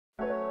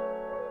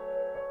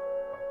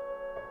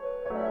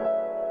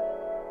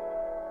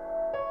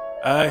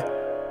Hey,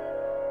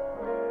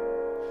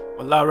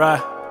 well,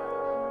 alright.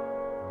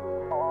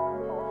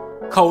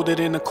 Colder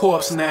than the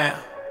corpse now.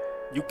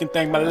 You can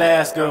thank my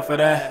last girl for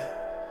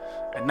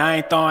that. And I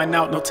ain't thawing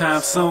out no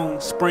time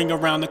soon. Spring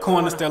around the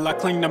corner, still I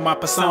cling to my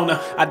persona.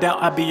 I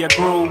doubt I'd be a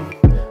groom.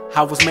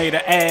 I was made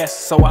of ass,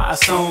 so I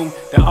assume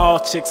that all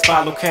chicks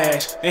follow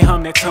cash. They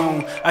hum that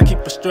tune. I keep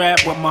a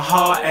strap where my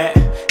heart at,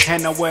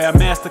 and I wear a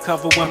master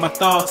cover where my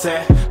thoughts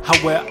at.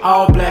 I wear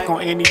all black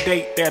on any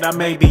date that I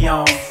may be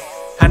on.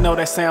 I know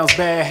that sounds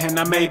bad and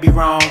I may be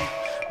wrong,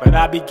 but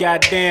I'd be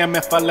goddamn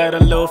if I let a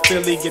little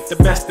Philly get the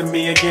best of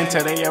me again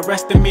till they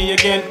arrested me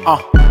again.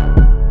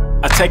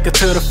 I take her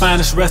to the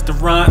finest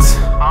restaurants.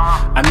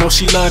 I know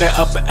she love that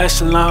upper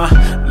echelon.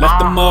 Left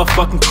the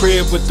motherfucking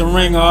crib with the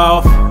ringer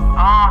off.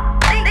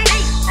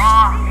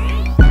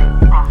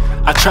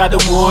 I tried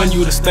to warn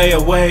you to stay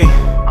away,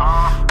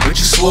 but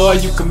you swore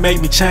you could make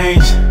me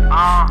change.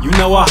 You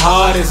know her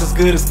heart is as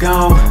good as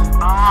gone.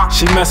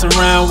 She messing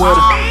around with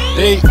her.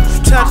 Hey.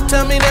 She tried to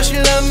tell me that she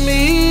loved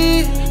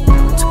me.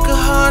 Took her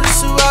heart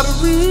into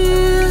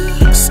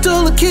robbery.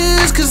 Stole a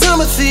kiss cause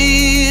I'm a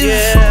thief.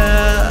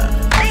 Yeah,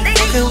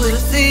 fucking with a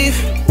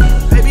thief.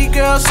 Baby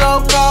girl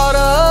so caught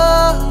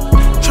up,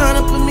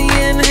 tryna put me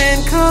in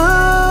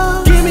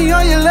handcuffs. Give me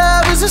all your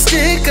love as a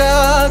stick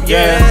up.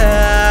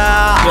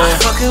 Yeah.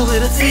 Fucking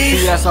with a thief.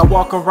 See, as I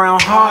walk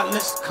around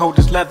heartless, cold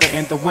as leather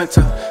in the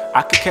winter,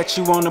 I could catch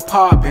you on the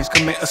park bench,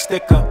 commit a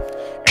stick-up,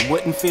 and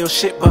wouldn't feel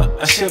shit but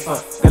a shiver.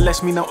 That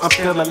lets me know I'm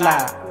still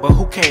alive, but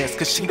who cares,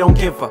 cause she don't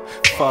give a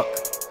fuck.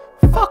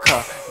 Fuck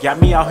her, got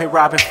me out here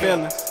robbing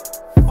feelings.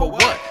 For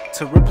what?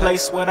 To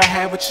replace what I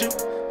had with you?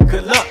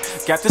 Good luck.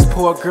 Got this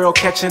poor girl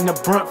catching the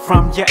brunt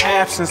from your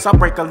absence. I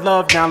break her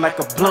love down like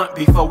a blunt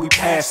before we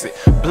pass it.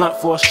 Blunt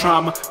force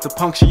trauma to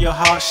puncture your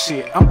heart.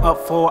 Shit, I'm up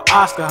for an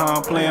Oscar, how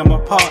I'm playing my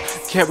part.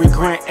 Cary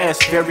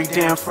Grant-esque, very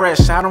damn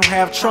fresh. I don't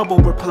have trouble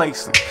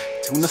replacing.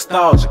 Too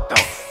nostalgic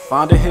though,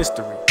 found a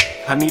history.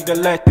 I need to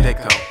let that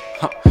go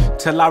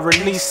till I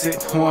release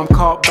it, or I'm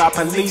caught by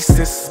police.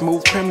 This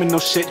smooth criminal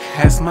shit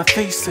has my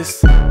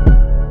thesis.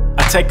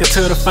 I take her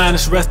to the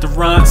finest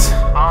restaurants.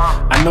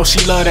 I know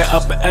she love that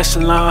upper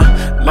echelon.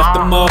 Left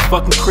the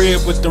motherfucking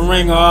crib with the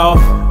ringer off.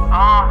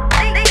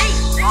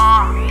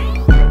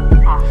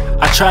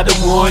 I tried to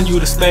warn you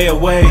to stay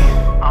away,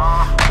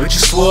 but you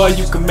swore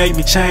you could make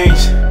me change.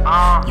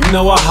 You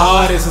know her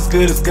heart is as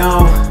good as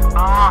gone.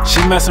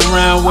 She messing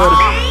around with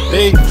her.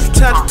 Hey. She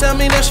tried to tell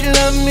me that she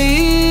loved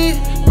me.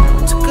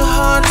 Took her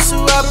heart into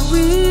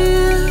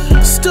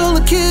robbery. Stole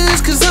a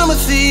kiss cause I'm a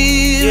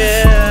thief.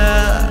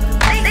 Yeah,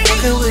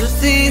 fucking with a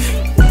thief.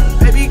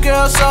 Baby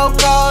girl so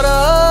caught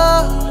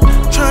up,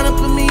 tryna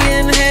put me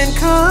in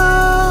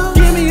handcuffs.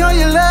 Give me all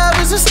your love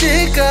as a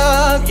stick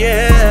up.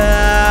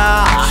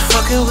 Yeah,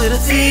 fucking with a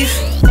thief.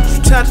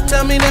 She tried to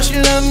tell me that she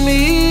loved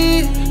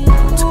me.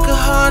 Took her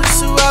heart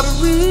into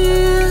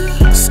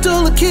robbery.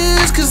 Stole a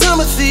kiss cause I'm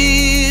a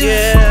thief.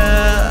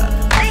 Yeah,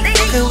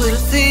 fucking with a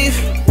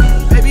thief.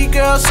 Baby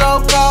girl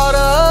so caught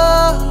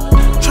up,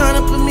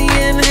 tryna put me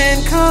in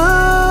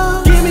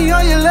handcuffs. Give me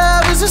all your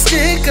love as a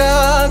stick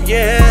up.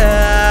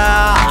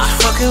 Yeah,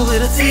 fucking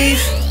with a thief.